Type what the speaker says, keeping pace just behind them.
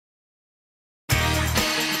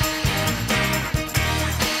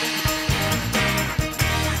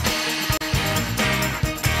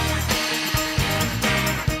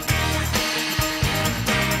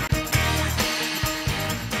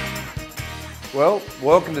Well,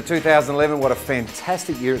 welcome to 2011. What a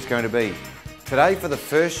fantastic year it's going to be. Today, for the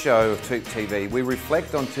first show of TOOP TV, we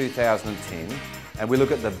reflect on 2010 and we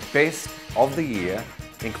look at the best of the year,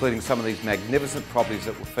 including some of these magnificent properties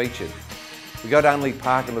that were featured. We go to Unley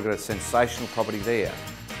Park and look at a sensational property there.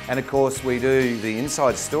 And of course, we do the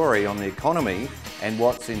inside story on the economy and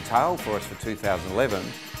what's entailed for us for 2011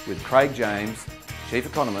 with Craig James, Chief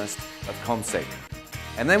Economist of CommSec.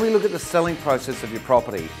 And then we look at the selling process of your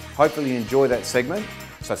property. Hopefully you enjoy that segment.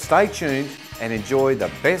 So stay tuned and enjoy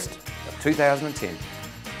the best of 2010.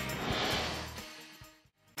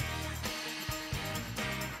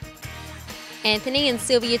 Anthony and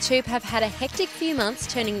Sylvia TOOP have had a hectic few months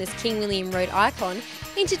turning this King William Road icon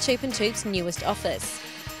into TOOP+TOOP's newest office.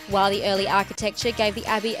 While the early architecture gave the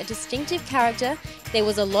Abbey a distinctive character, there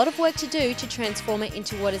was a lot of work to do to transform it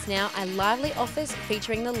into what is now a lively office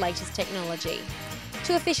featuring the latest technology.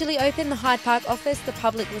 To officially open the Hyde Park office, the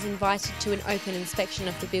public was invited to an open inspection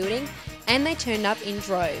of the building, and they turned up in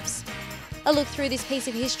droves. A look through this piece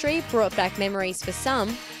of history brought back memories for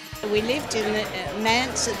some. We lived in the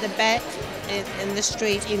manse at the back in the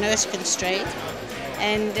street, in Erskine Street,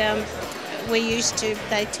 and we used to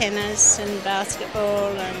play tennis and basketball,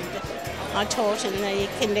 and I taught in the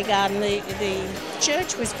kindergarten. The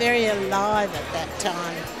church was very alive at that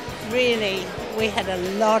time. Really, we had a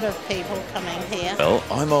lot of people coming here. Well,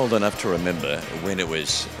 I'm old enough to remember when it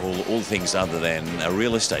was all things other than a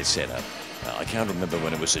real estate centre. I can't remember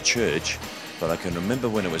when it was a church, but I can remember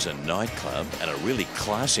when it was a nightclub, and a really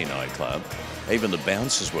classy nightclub. Even the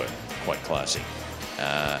bouncers were quite classy.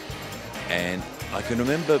 And I can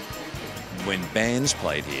remember when bands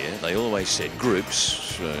played here, they always said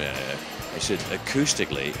groups. They said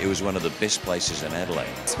acoustically, it was one of the best places in Adelaide.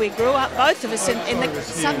 We grew up, both of us, in the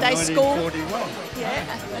Sunday school.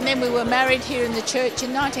 Yeah, and then we were married here in the church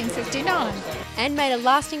in 1959. And made a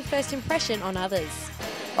lasting first impression on others.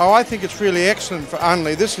 Oh, I think it's really excellent for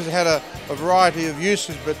Unley. This has had a variety of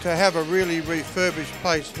uses, but to have a really refurbished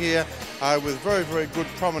place here with very, very good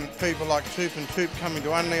prominent people like TOOP+TOOP coming to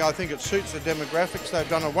Unley, I think it suits the demographics. They've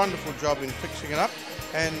done a wonderful job in fixing it up,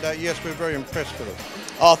 and yes, we're very impressed with it.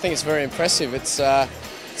 Oh, I think it's very impressive.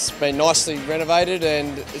 It's been nicely renovated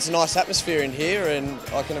and it's a nice atmosphere in here, and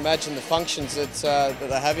I can imagine the functions that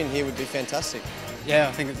they have in here would be fantastic. Yeah,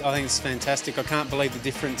 I think it's fantastic. I can't believe the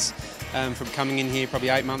difference from coming in here probably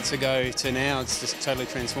 8 months ago to now. It's just totally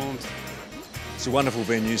transformed. It's a wonderful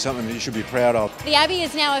venue, something that you should be proud of. The Abbey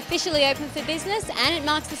is now officially open for business, and it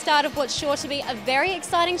marks the start of what's sure to be a very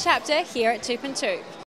exciting chapter here at TOOP+TOOP.